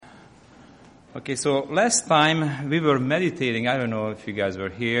Okay, so last time we were meditating, I don't know if you guys were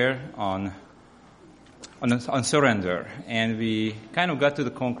here, on surrender. And we kind of got to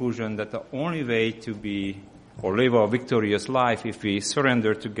the conclusion that the only way to be or live a victorious life if we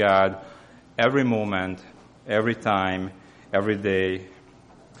surrender to God every moment, every time, every day,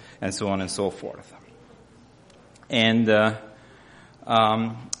 and so on and so forth. And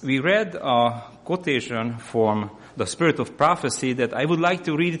we read a quotation from the Spirit of Prophecy that I would like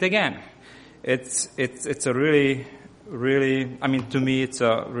to read it again. It's a really, I mean, to me, it's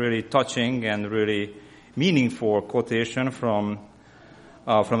a really touching and really meaningful quotation from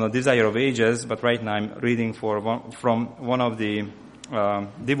the Desire of Ages. But right now, I'm reading from one of the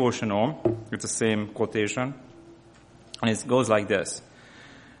devotional. It's the same quotation, and it goes like this: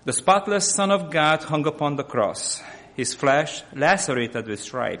 "The spotless Son of God hung upon the cross, his flesh lacerated with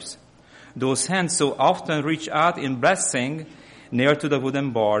stripes. Those hands so often reach out in blessing, near to the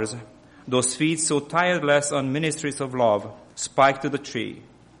wooden bars. Those feet so tireless on ministries of love, spiked to the tree.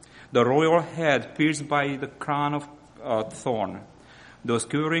 The royal head pierced by the crown of thorn. Those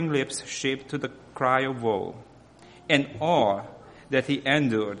quivering lips shaped to the cry of woe. And all that he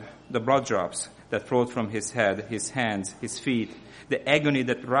endured, the blood drops that flowed from his head, his hands, his feet, the agony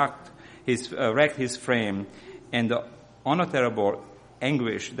that wrecked his frame, and the unutterable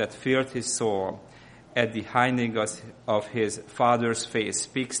anguish that filled his soul at the hiding of his Father's face,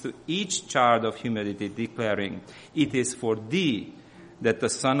 speaks to each child of humanity, declaring, 'It is for thee that the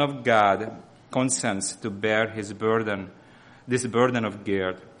Son of God consents to bear his burden, this burden of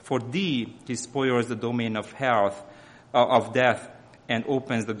guilt. For thee he spoils the domain of death, and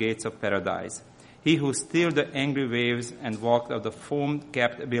opens the gates of paradise. He who stilled the angry waves and walked of the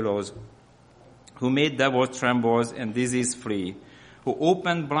foam-capped billows, who made devils tremble and disease flee, who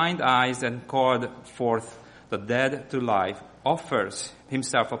opened blind eyes and called forth the dead to life, offers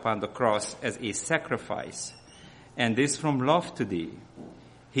himself upon the cross as a sacrifice, and this from love to thee.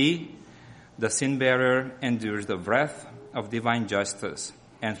 He, the sin-bearer, endures the wrath of divine justice,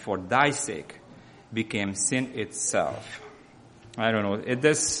 and for thy sake became sin itself.'" I don't know.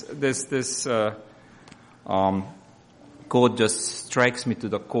 This quote just strikes me to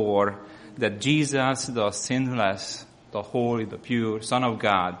the core that Jesus, the sinless, the holy, the pure Son of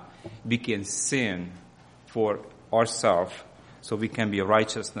God, became sin for ourselves so we can be a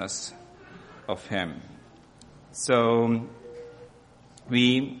righteousness of him. So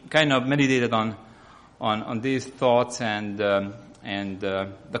we kind of meditated on these thoughts, and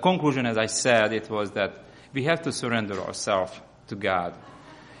the conclusion, as I said, it was that we have to surrender ourselves to God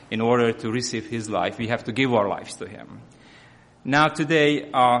in order to receive his life. We have to give our lives to him. Now today,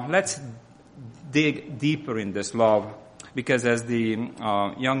 let's dig deeper in this love, because as the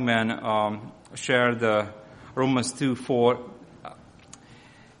young man shared Romans 2:4,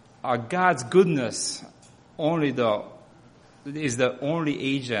 God's goodness is the only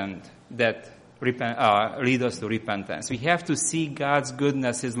agent that lead us to repentance. We have to see God's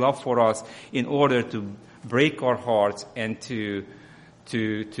goodness, his love for us, in order to break our hearts and to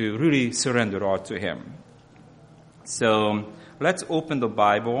really surrender all to him. So let's open the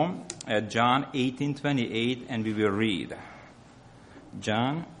Bible at John 18:28, and we will read.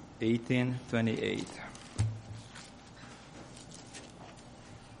 John 18:28.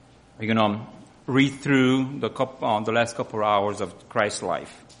 We're going to read through the last couple of hours of Christ's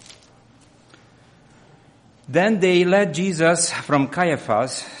life. "Then they led Jesus from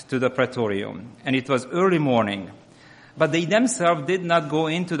Caiaphas to the praetorium, and it was early morning. But they themselves did not go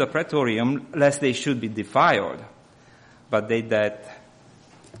into the praetorium, lest they should be defiled, but that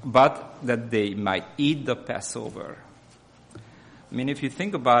they might eat the Passover." I mean, if you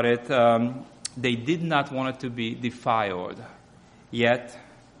think about it, they did not want it to be defiled, yet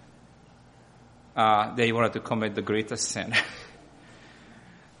they wanted to commit the greatest sin.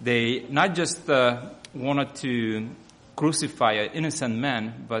 They not just wanted to crucify an innocent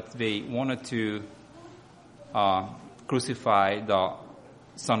man, but they wanted to crucify the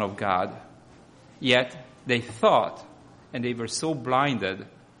Son of God. Yet they thought, and they were so blinded,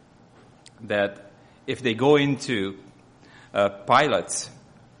 that if they go into Pilate's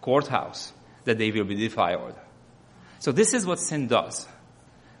courthouse, that they will be defiled. So this is what sin does.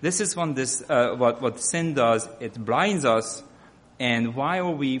 This is what sin does. It blinds us, and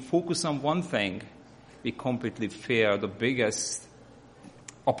while we focus on one thing, we completely fail the biggest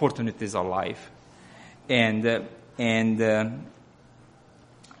opportunities of life. And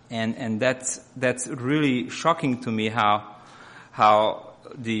that's really shocking to me how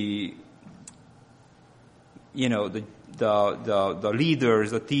the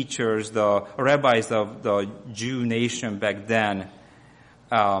leaders, the teachers, the rabbis of the Jew nation back then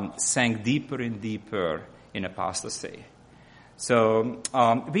sank deeper and deeper in apostasy. So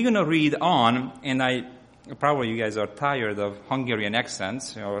we're going to read on, and probably you guys are tired of Hungarian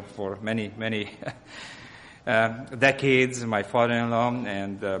accents, for many, many decades, my father-in-law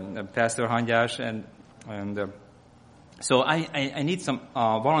and Pastor Hangyás, and so I need some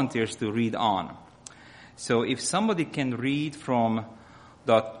volunteers to read on. So if somebody can read from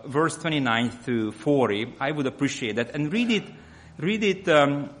the verse 29 through 40, I would appreciate that, and read it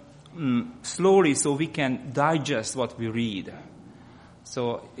slowly so we can digest what we read.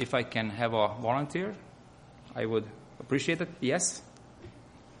 So if I can have a volunteer, I would appreciate it. Yes?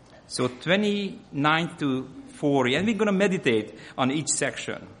 So 29 to 40, and we're going to meditate on each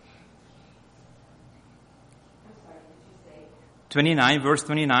section. I'm sorry, did you say? 29, verse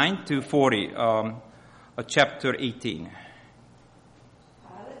 29 to 40, chapter 18.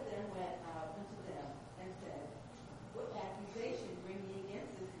 Pilate then went out unto them and said, What accusation bring ye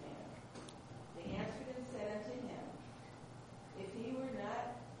against this man? They answered and said unto him, If he were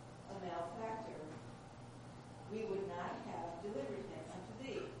not a malefactor, we would not have delivered him unto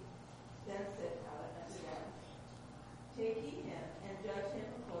thee. Then said Pilate unto them, Take ye him and judge him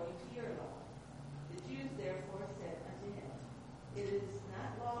according to your law. The Jews therefore said unto him, It is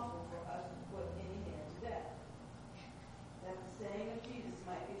not lawful for us to put any man to death, that the saying of Jesus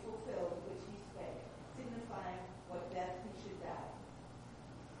might be fulfilled which he spake, signifying what death he should die.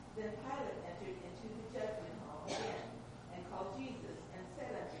 Then Pilate entered into the judgment hall again, and called Jesus, and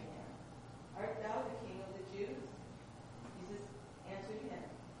said unto him, Art thou the King of the Jews? Jesus answered him,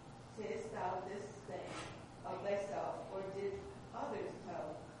 Sayest thou this thing of thyself, or did others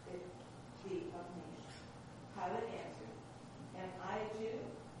tell it thee of me? Pilate answered, Am I a Jew?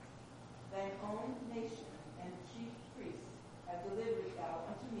 Thine own nation and chief priests have delivered thou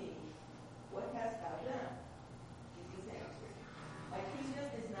unto me. What hast thou done? Jesus answered, My kingdom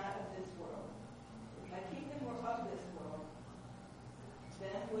is not of this world. If my kingdom were of this world,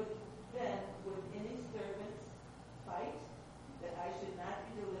 then would any servants fight that I should not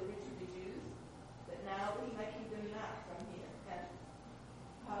be delivered to the Jews? But now is my kingdom not from here. And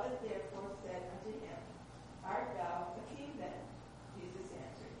Pilate therefore said unto him, Art thou a king then? Jesus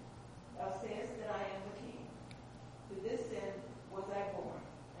answered, Thou sayest that I am the king. To this end was I born,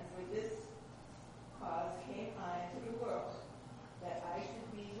 and for this cause came I into the world, that I should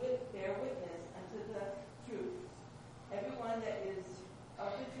bear witness unto the truth. Everyone that is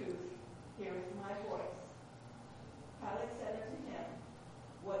of the truth heareth my voice. Pilate said unto him,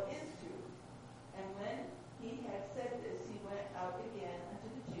 What is truth? And when he had said this, he went out again unto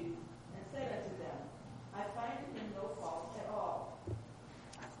the Jews, and said unto them, I find in him no fault at all.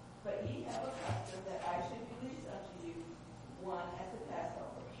 But ye have a custom that I should release unto you one at the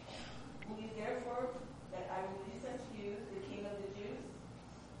Passover. Will ye therefore that I release unto you the King of the Jews?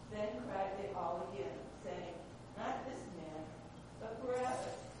 Then cried they all again, saying, Not this man, but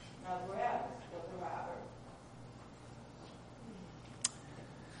Barabbas. Now Barabbas was a robber.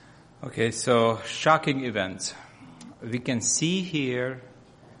 Okay, so shocking event. We can see here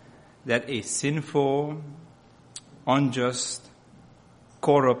that a sinful, unjust,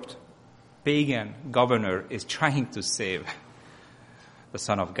 corrupt, pagan governor is trying to save the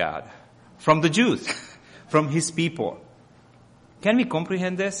Son of God from the Jews, from his people. Can we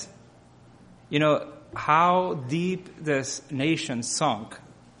comprehend this? You know, how deep this nation sunk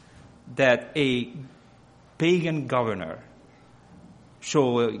that a pagan governor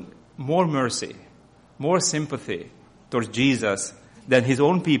showing more mercy, more sympathy towards Jesus than his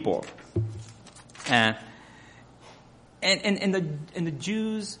own people. And the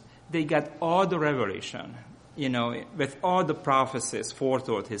Jews, they got all the revelation, with all the prophecies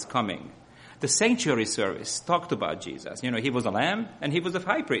foretold his coming. The sanctuary service talked about Jesus. He was a lamb and he was a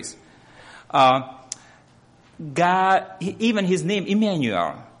high priest. God, even his name,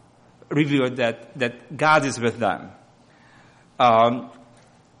 Emmanuel, revealed that God is with them.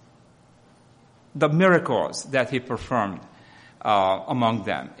 The miracles that he performed among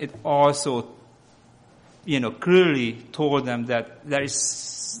them, it also, clearly told them that there is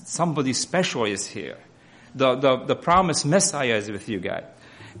somebody special is here. The promised Messiah is with you guys.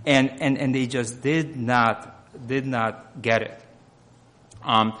 And they just did not get it.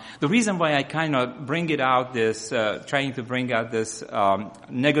 The reason why I kind of bring it out trying to bring out this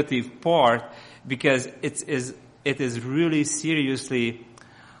negative part, because it is really seriously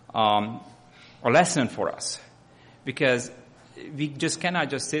a lesson for us, because we just cannot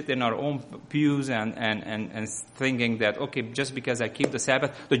just sit in our own pews and thinking that, okay, just because I keep the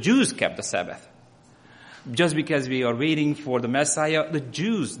Sabbath. The Jews kept the Sabbath. just because we are waiting for the Messiah, the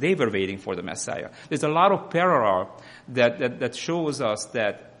Jews, they were waiting for the Messiah. There's a lot of parallel that shows us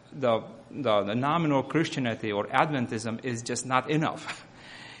that the nominal Christianity or Adventism is just not enough.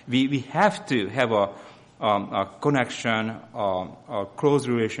 We have to have a connection, a close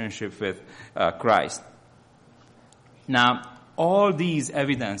relationship with Christ. Now, all these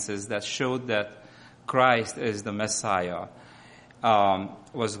evidences that showed that Christ is the Messiah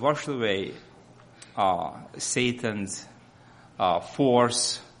was washed away. Satan's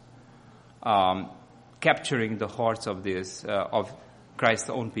force capturing the hearts of Christ's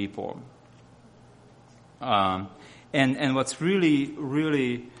own people. And what's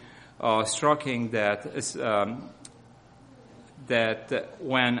really striking that is that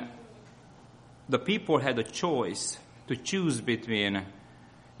when the people had a choice to choose between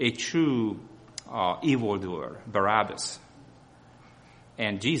a true evildoer, Barabbas,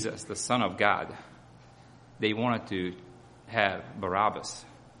 and Jesus, the Son of God, they wanted to have Barabbas.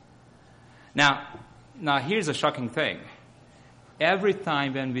 Now here's a shocking thing. Every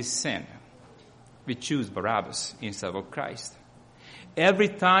time when we sin, we choose Barabbas instead of Christ. Every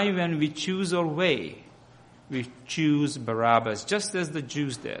time when we choose our way, we choose Barabbas, just as the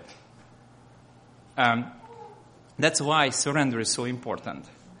Jews did. That's why surrender is so important.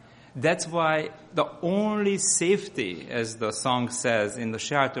 That's why the only safety, as the song says, in the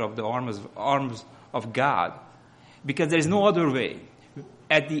shelter of the arms of God, because there is no other way.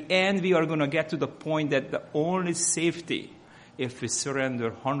 At the end, we are going to get to the point that the only safety, if we surrender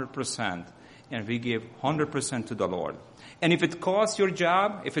 100% and we give 100% to the Lord. And if it costs your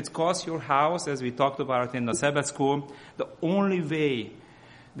job, if it costs your house, as we talked about in the Sabbath school, the only way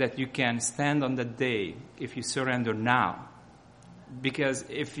that you can stand on that day, if you surrender now. Because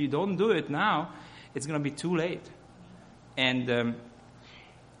if you don't do it now, it's going to be too late. And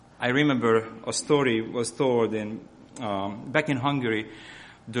I remember a story was told back in Hungary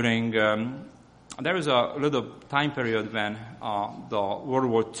during, there was a little time period when the World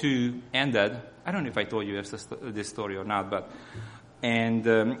War II ended. I don't know if I told you this story or not, but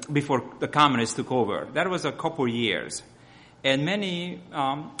before the communists took over. That was a couple years. And many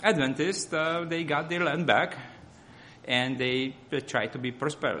Adventists, they got their land back, and they tried to be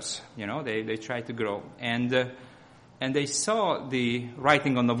prosperous. They tried to grow. And they saw the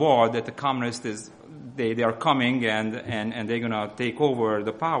writing on the wall that the communists they are coming and they're going to take over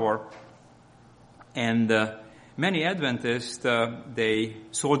the power. And many Adventists, they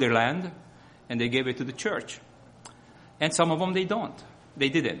sold their land and they gave it to the church. And some of them they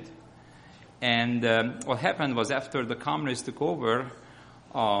didn't. And what happened was, after the communists took over,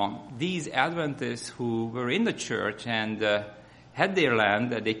 these Adventists who were in the church and had their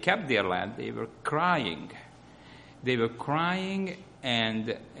land, they kept their land, they were crying. They were crying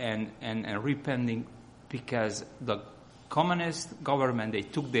and repenting because the communist government, they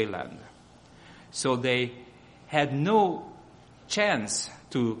took their land. So they had no chance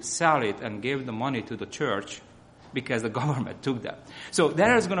to sell it and give the money to the church because the government took that. So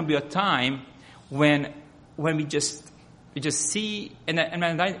there is going to be a time when we just see, and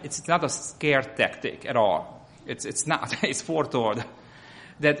it's not a scare tactic at all. It's not. It's foretold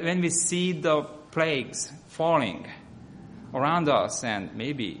that when we see the plagues falling around us, and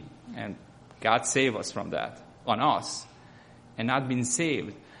God save us from that on us, and not being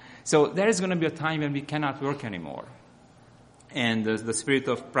saved. So there is going to be a time when we cannot work anymore. And the spirit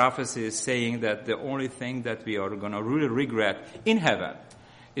of prophecy is saying that the only thing that we are going to really regret in heaven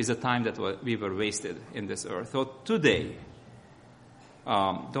is the time that we were wasted in this earth. So today,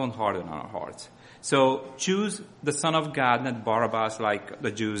 don't harden our hearts. So choose the Son of God, not Barabbas like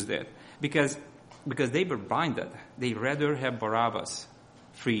the Jews did. Because they were blinded. They rather have Barabbas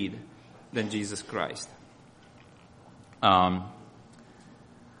freed than Jesus Christ.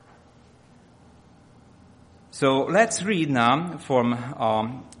 So let's read now from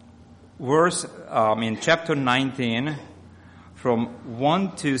in chapter 19, from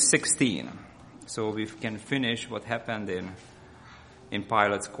 1 to 16. So we can finish what happened in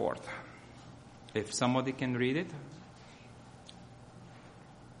Pilate's court. If somebody can read it.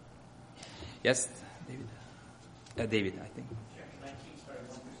 Yes, David. David, I think.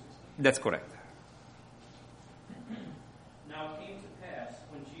 That's correct. Now it came to pass,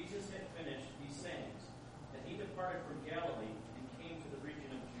 when Jesus had finished these sayings, that he departed from Galilee and came to the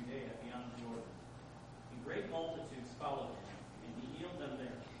region of Judea beyond the Jordan. And great multitudes followed him, and he healed them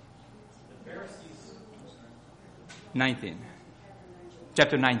there. The Pharisees... 19.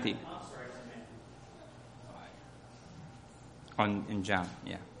 Chapter 19. In John,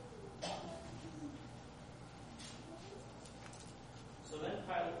 yeah. So then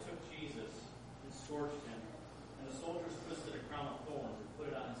Pilate took Jesus and scourged him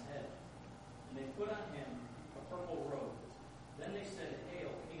put on him a purple robe. Then they said, "Hail,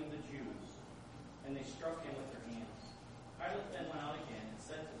 King of the Jews!" And they struck him with their hands. Pilate then went out again and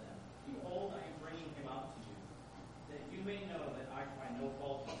said to them, "Behold, I am bringing him out to you, that you may know that I find no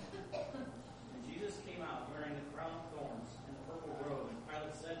fault in him." And Jesus came out wearing the crown of thorns and the purple robe, and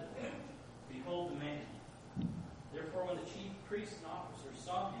Pilate said to them, "Behold the man." Therefore, when the chief priests and officers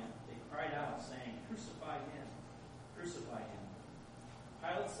saw him, they cried out, saying, "Crucify him! Crucify him!"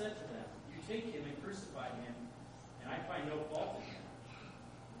 Pilate said to them, "You take him and crucify him, and I find no fault in him."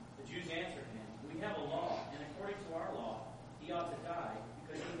 The Jews answered him, "We have a law, and according to our law, he ought to die,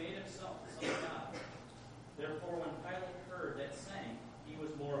 because he made himself the Son of God." Therefore, when Pilate heard that saying, he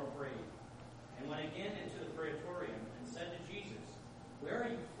was more afraid, and went again into the praetorium, and said to Jesus, "Where are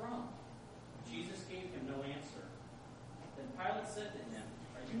you from?" Jesus gave him no answer. Then Pilate said to him,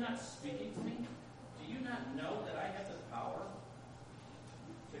 "Are you not speaking to me? Do you not know that I have the power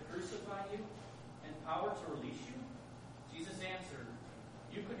to crucify you and power to release you?" Jesus answered,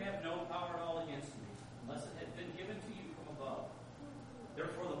 "You could have no power at all against me, unless it had been given to you from above.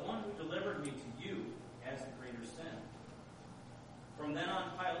 Therefore the one who delivered me to you has the greater sin." From then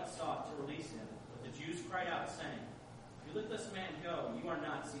on Pilate sought to release him, but the Jews cried out, saying, "If you let this man go, you are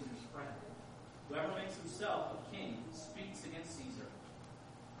not Caesar's friend. Whoever makes himself a king speaks against Caesar."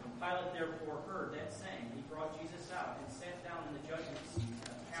 When Pilate therefore heard that saying, he brought Jesus out and sat down in the judgment seat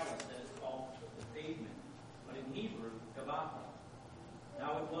in a palace that is called the Pavement, but in Hebrew, Gabbatha.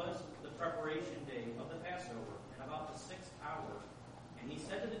 Now it was the preparation day of the Passover, and about the 6th hour. And he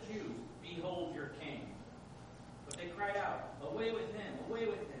said to the Jews, "Behold your king." But they cried out, "Away with him! Away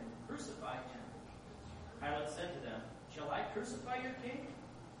with him! Crucify him!" Pilate said to them, "Shall I crucify your king?"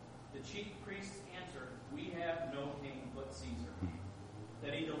 The chief priests answered, "We have no king but Caesar."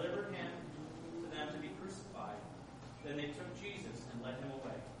 Then he delivered him to them to be crucified. Then they took Jesus and led him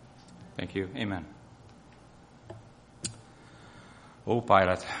away. Thank you. Amen. Oh,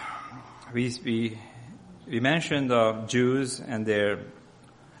 Pilate. We mentioned the Jews and their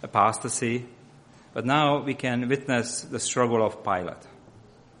apostasy, but now we can witness the struggle of Pilate.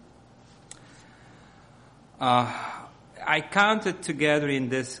 I counted together in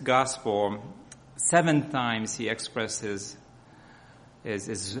this gospel 7 times he expresses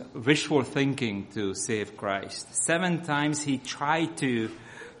his wishful thinking to save Christ. 7 times he tried to,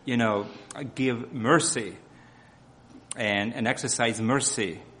 give mercy and exercise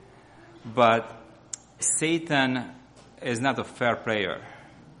mercy. But Satan is not a fair player.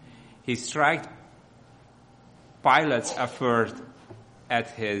 He struck Pilate's effort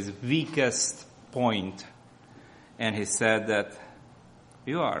at his weakest point. And he said that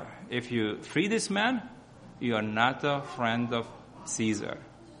if you free this man, you are not a friend of Caesar.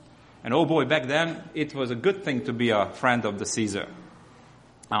 And oh boy, back then, it was a good thing to be a friend of the Caesar.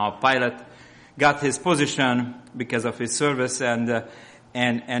 Pilate got his position because of his service,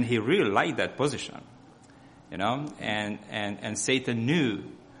 and he really liked that position. And Satan knew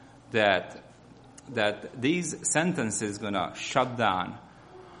that these sentences gonna shut down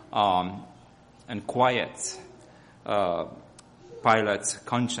and quiet Pilate's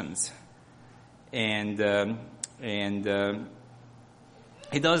conscience, and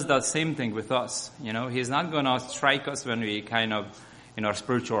he does the same thing with us. He's not going to strike us when we kind of in our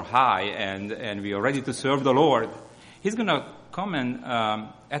spiritual high and we are ready to serve the Lord. He's going to come and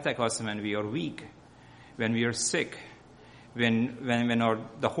attack us when we are weak, when we are sick, when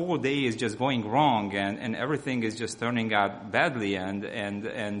the whole day is just going wrong and everything is just turning out badly, and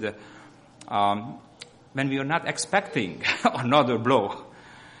when we are not expecting another blow.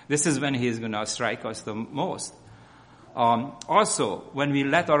 This is when he is going to strike us the most. Also, when we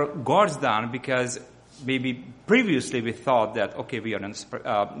let our guards down, because maybe previously we thought that, okay, we are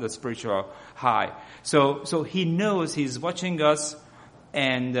on the spiritual high. So he knows he's watching us,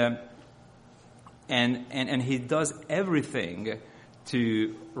 and he does everything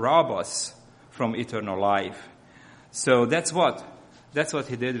to rob us from eternal life. So that's what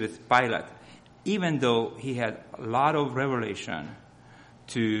he did with Pilate. Even though he had a lot of revelation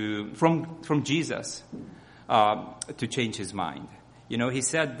from Jesus to change his mind. He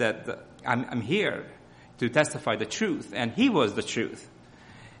said that I'm here to testify the truth, and he was the truth.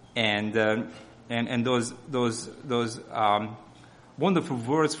 And those wonderful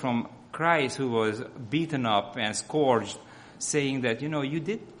words from Christ, who was beaten up and scourged, saying that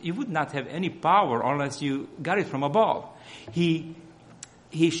you would not have any power unless you got it from above. He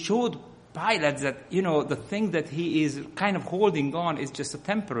showed Pilate that the thing that he is kind of holding on is just a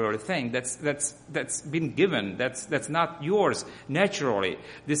temporary thing that's been given. That's not yours naturally.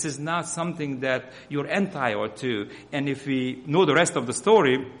 This is not something that you're entitled to. And if we know the rest of the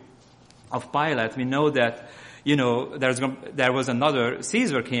story, of Pilate, we know that, there was another,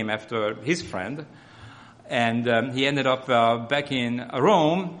 Caesar came after his friend, and he ended up back in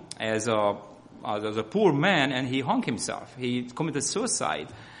Rome as a poor man, and he hung himself. He committed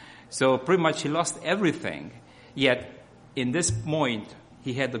suicide. So pretty much he lost everything. Yet, in this point,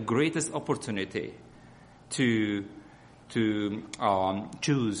 he had the greatest opportunity to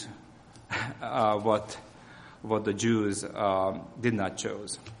choose what the Jews did not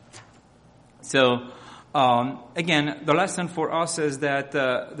choose. So, again, the lesson for us is that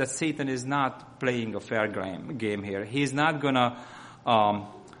Satan is not playing a fair game here. He's not gonna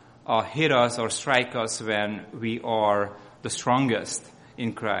hit us or strike us when we are the strongest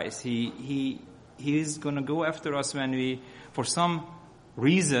in Christ. He's gonna go after us when we, for some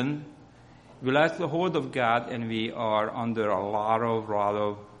reason, we let the hold of God and we are under a lot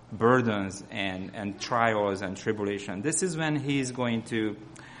of burdens and trials and tribulation. This is when he's going to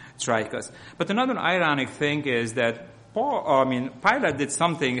strike us. But another ironic thing is that Pilate did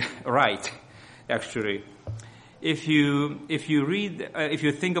something right, actually. If you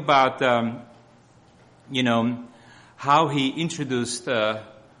think about, how he introduced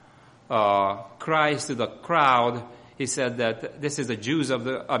Christ to the crowd, he said that this is the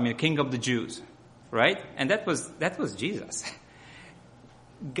King of the Jews, right? And that was Jesus.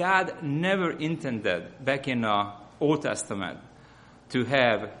 God never intended back in the Old Testament to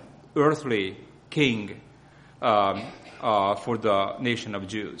have earthly king for the nation of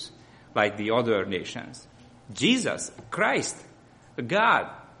Jews, like the other nations. Jesus, Christ, God,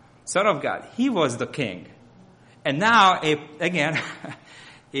 Son of God, he was the king. And now, a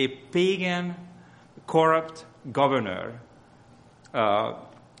pagan, corrupt governor, out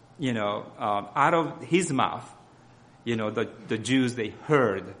of his mouth, the Jews, they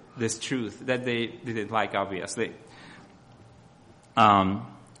heard this truth that they didn't like, obviously.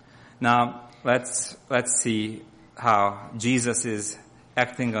 Now, let's see how Jesus is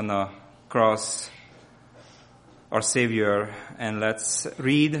acting on the cross, our Savior, and let's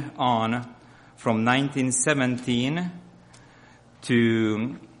read on from 19:17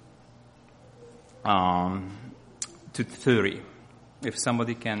 to 30. If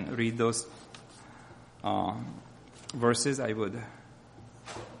somebody can read those verses, I would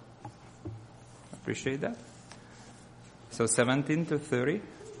appreciate that. So 17 to 30.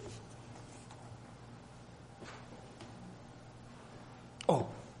 Oh,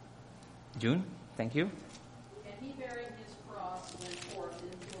 June, thank you. And he, bearing his cross, went forth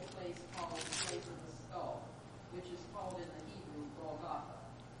into a place called the place of the skull, which is called in the Hebrew Golgotha,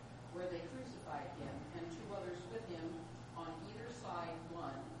 where they crucified him, and two others with him, on either side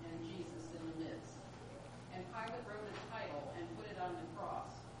one, and Jesus in the midst. And Pilate wrote a title and put it on the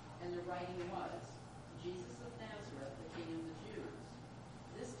cross, and the writing was, Jesus of Nazareth, the King of the Jews.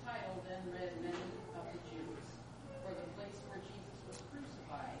 This title then read many of the Jews, for the place where Jesus was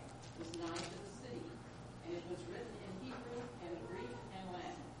crucified was nigh to the city, and it was written in Hebrew and Greek and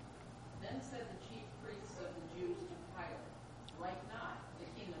Latin. Then said the chief priests of the Jews to Pilate, write not the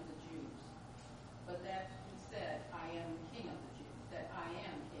King of the Jews, but that he said, I am King of the Jews, that I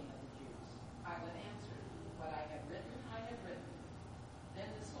am King of the Jews. Pilate answered, what I have written, I have written. Then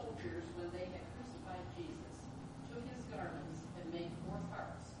the soldiers, when they had crucified Jesus, took his garments and made 4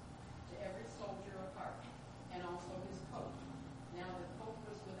 parts, to every soldier a part, and also his coat. Now the coat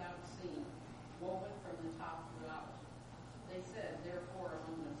was without seam, woven from the top throughout. They said, therefore,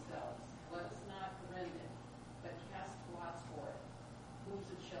 among themselves, let us not rend it, but cast lots for it, whose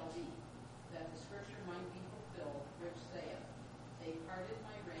it shall be, that the scripture might be fulfilled, which saith, they parted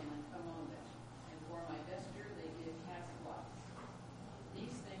my raiment among them, and for my vesture they did cast lots.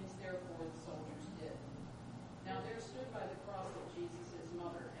 These things, therefore, the soldiers did. Now there stood by the cross of Jesus his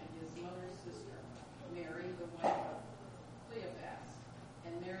mother, and his mother's sister, Mary, the wife of Cleophas,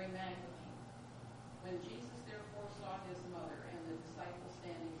 and Mary Magdalene. When Jesus therefore saw his mother and the disciple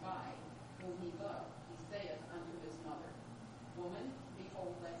standing by, whom he loved, he saith unto his mother, Woman,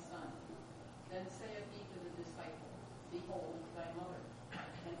 behold thy son. Then saith he to the disciple, Behold thy mother.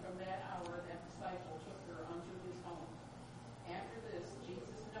 And from that hour that disciple took her unto his home. After this,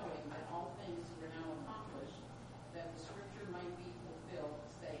 Jesus, knowing that all things were now accomplished, that the scripture might be fulfilled,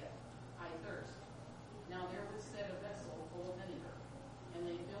 saith, I thirst. Now there was set a vessel full of vinegar, and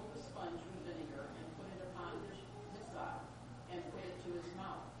they filled the sponge with vinegar, and put it upon his hyssop, and put it to his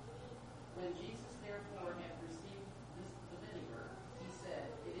mouth. When Jesus therefore had received the vinegar, he said,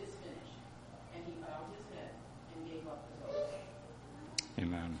 It is finished. And he bowed his head and gave up the ghost.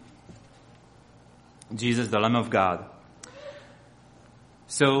 Amen. Jesus, the Lamb of God.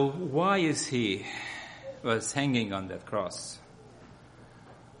 So why is he was hanging on that cross?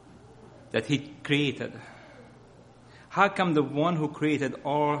 that he created. How come the one who created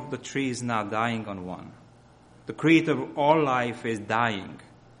all the trees now dying on one? The creator of all life is dying.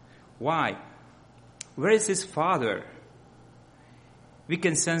 Why? Where is his Father? We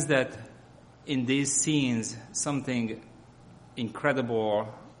can sense that in these scenes something incredible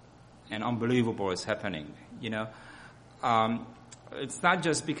and unbelievable is happening. It's not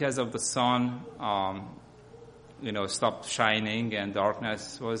just because of the sun, stopped shining and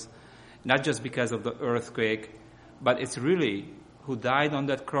darkness was not just because of the earthquake, but it's really who died on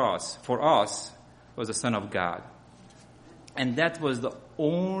that cross for us was the Son of God. And that was the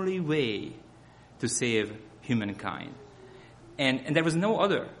only way to save humankind. And there was no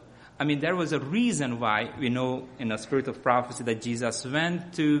other. I mean, there was a reason why we know in the spirit of prophecy that Jesus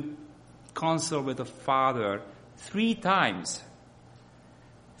went to consult with the Father 3 times.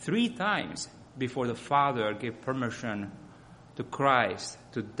 3 times before the Father gave permission to Christ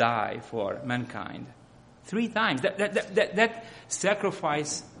to die for mankind. 3 times. That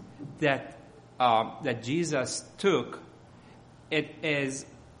sacrifice that Jesus took, it is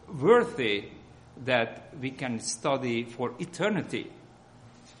worthy that we can study for eternity.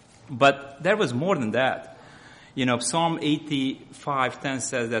 But there was more than that. Psalm 85:10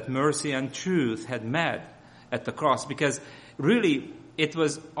 says that mercy and truth had met at the cross, because really it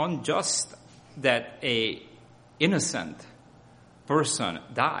was unjust that a innocent person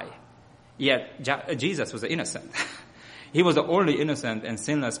die. Yet Jesus was innocent. He was the only innocent and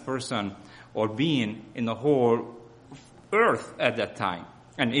sinless person or being in the whole earth at that time,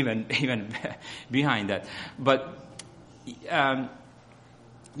 and even behind that. But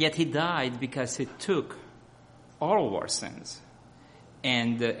yet he died because he took all of our sins.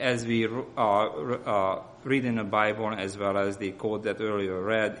 And as we read in the Bible, as well as the quote that earlier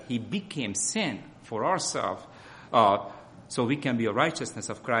read, he became sin for ourselves, so we can be a righteousness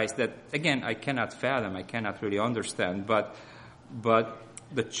of Christ. That, again, I cannot fathom, I cannot really understand. But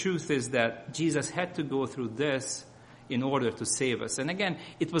the truth is that Jesus had to go through this in order to save us. And again,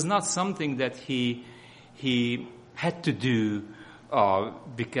 it was not something that he had to do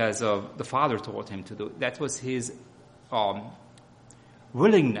because of the Father told him to do. That was his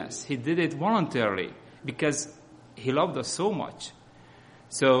willingness. He did it voluntarily because he loved us so much.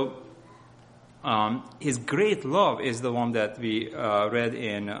 So his great love is the one that we read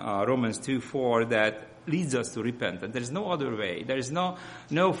in Romans 2:4 that leads us to repentance. There is no other way. There is no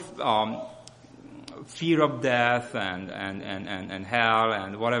fear of death and hell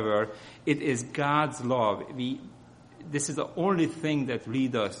and whatever. It is God's love. This is the only thing that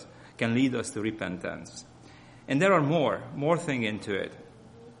can lead us to repentance. And there are more things into it.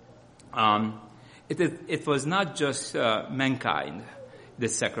 It was not just mankind,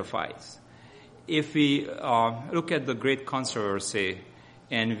 this sacrifice. If we look at the great controversy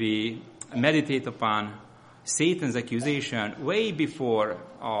and we meditate upon Satan's accusation way before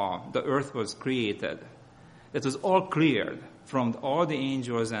the earth was created, that was all cleared from all the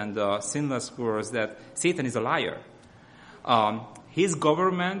angels and the sinless worlds that Satan is a liar. His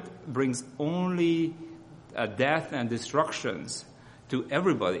government brings only death and destructions to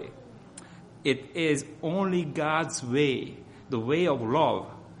everybody. It is only God's way, the way of love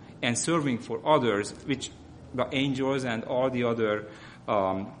and serving for others, which the angels and all the other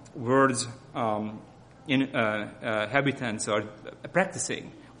worlds inhabitants are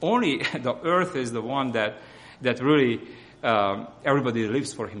practicing. Only the earth is the one that really everybody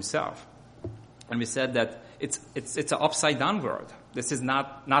lives for himself. And we said that it's an upside down world. This is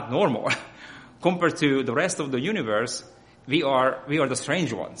not normal. Compared to the rest of the universe, we are the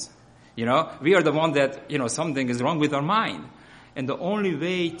strange ones. We are the one that, something is wrong with our mind. And the only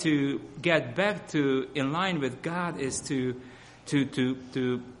way to get back to in line with God is to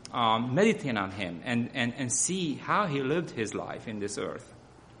meditate on Him and see how He lived His life in this earth.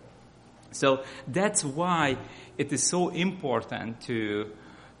 So that's why it is so important to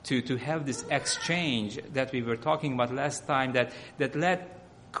have this exchange that we were talking about last time, that let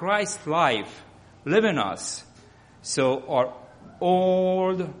Christ's life live in us, so our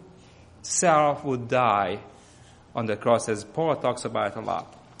old self would die on the cross, as Paul talks about a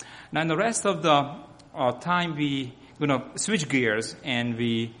lot. Now, in the rest of the time, we're going to switch gears and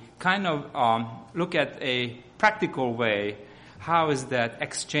we kind of look at a practical way. How is that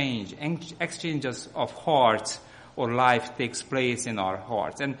exchanges of hearts or life takes place in our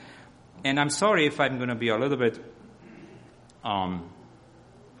hearts? And I'm sorry if I'm going to be a little bit,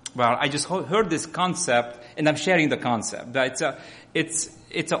 I just heard this concept and I'm sharing the concept.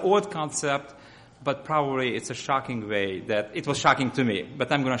 It's an old concept, but probably it's a shocking way that it was shocking to me.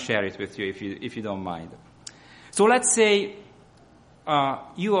 But I'm going to share it with you if you don't mind. So let's say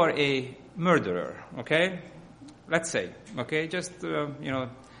you are a murderer, okay? Let's say, okay? Just,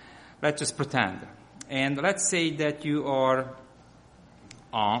 let's just pretend. And let's say that you are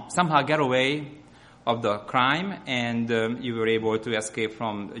somehow get away of the crime and you were able to escape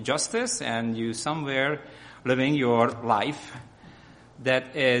from justice and you somewhere living your life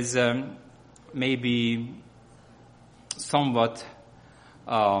that is maybe somewhat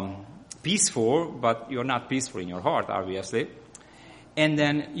peaceful, but you're not peaceful in your heart, obviously. And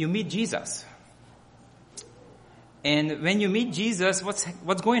then you meet Jesus. And when you meet Jesus,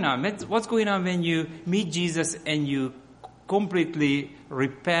 what's going on? What's going on when you meet Jesus and you completely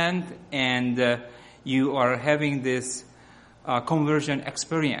repent and you are having this conversion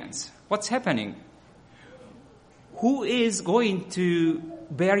experience? What's happening? Who is going to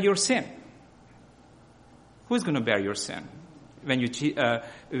bear your sin? Who is going to bear your sin? When you the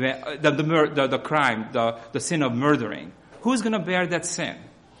crime, the sin of murdering, who's going to bear that sin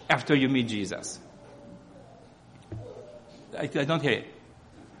after you meet Jesus? I don't hear it.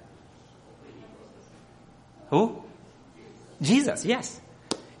 Who? Jesus, yes.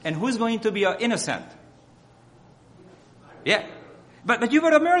 And who's going to be innocent? Yeah, but you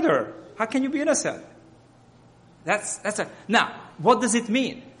were a murderer. How can you be innocent? Now. What does it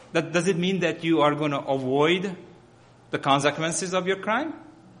mean? Does it mean that you are going to avoid the consequences of your crime?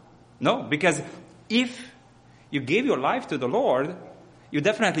 No, because if you gave your life to the Lord, you're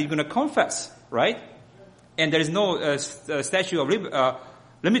definitely going to confess, right? And there is no statute of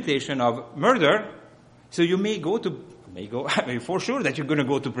limitation of murder, so you may go, I mean, for sure that you're going to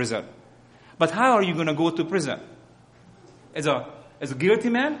go to prison. But how are you going to go to prison? As a guilty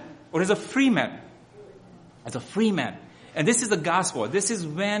man or as a free man? As a free man. And this is the gospel. This is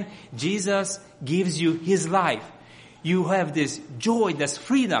when Jesus gives you his life. You have this joy, this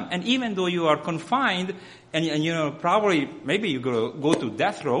freedom. And even though you are confined, and probably, maybe you're going to go to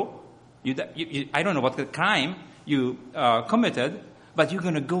death row. I don't know what the crime you committed, but you're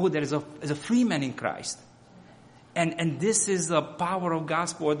going to go there as a free man in Christ. And this is the power of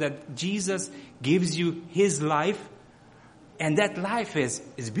gospel, that Jesus gives you his life, and that life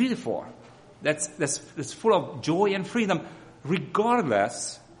is beautiful. That's full of joy and freedom,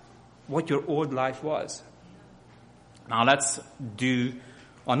 regardless what your old life was. Now let's do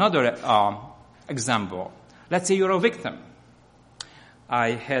another example. Let's say you're a victim.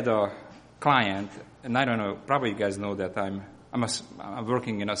 I had a client, and I don't know, probably you guys know that I'm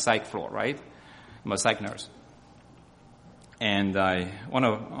working in a psych floor, right? I'm a psych nurse. And one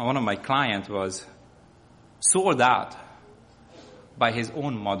of my clients was sold out by his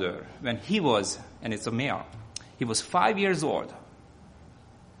own mother when he was, and it's a male, he was 5 years old.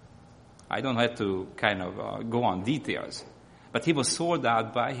 I don't have to kind of go on details, but he was sold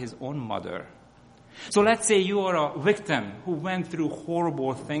out by his own mother. So let's say you are a victim who went through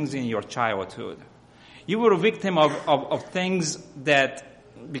horrible things in your childhood. You were a victim of things that,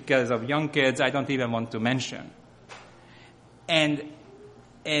 because of young kids, I don't even want to mention. And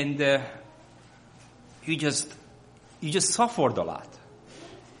you just suffered a lot.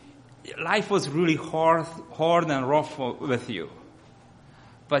 Life was really hard and rough with you.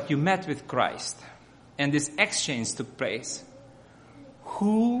 But you met with Christ, and this exchange took place.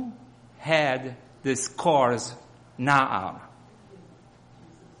 Who had the scars now?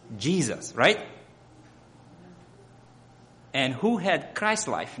 Jesus, right? And who had Christ's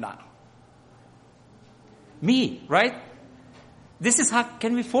life now? Me, right? This is how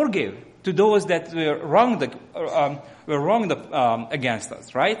can we forgive to those that were wronged against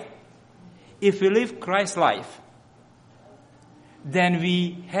us, right? If we live Christ's life, then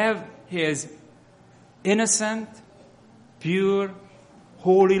we have his innocent, pure,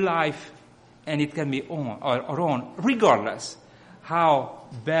 holy life, and it can be our own, regardless how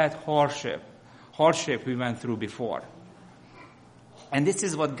bad hardship we went through before. And this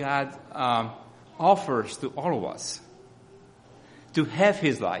is what God offers to all of us, to have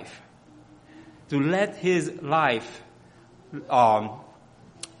his life, to let his life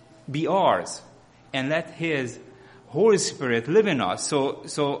be ours, and let his Holy Spirit live in us.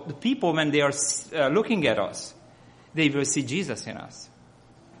 So the people, when they are looking at us, they will see Jesus in us.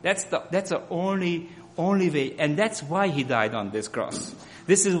 That's the only way, and that's why he died on this cross.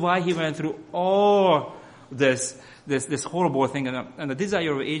 This is why he went through all this horrible thing. And the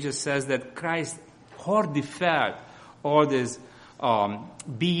Desire of Ages says that Christ hardly felt all these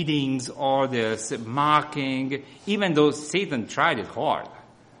beatings, all this mocking, even though Satan tried it hard.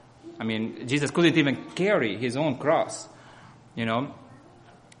 I mean, Jesus couldn't even carry his own cross,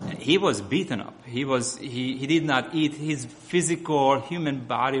 He was beaten up. He did not eat. His human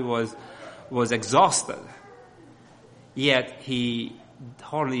body was exhausted. Yet he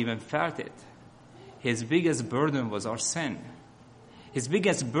hardly even felt it. His biggest burden was our sin. His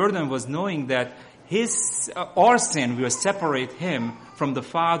biggest burden was knowing that our sin will separate him from the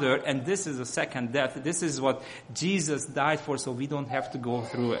Father, and this is the second death. This is what Jesus died for, so we don't have to go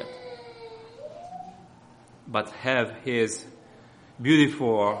through it, but have his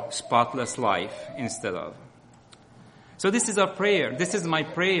beautiful, spotless life instead of. So this is our prayer. This is my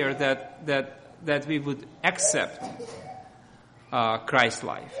prayer that we would accept Christ's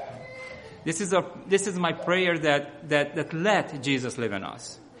life. This is my prayer that let Jesus live in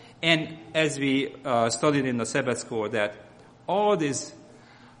us. And as we studied in the Sabbath school, that all this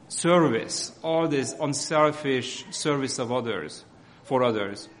service, all this unselfish service of others, for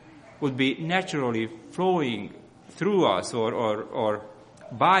others, would be naturally flowing through us or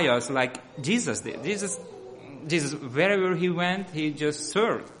by us like Jesus did. Jesus, wherever he went, he just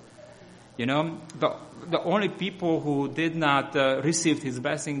served. You know, the only people who did not receive his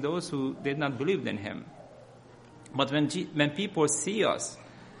blessing, those who did not believe in him. But when people see us,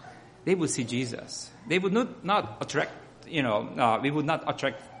 they would see Jesus. They would not attract, we would not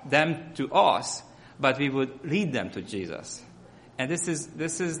attract them to us, but we would lead them to Jesus. And this is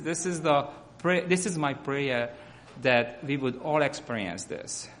my prayer, that we would all experience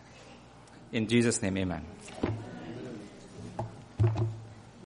this. In Jesus' name, amen.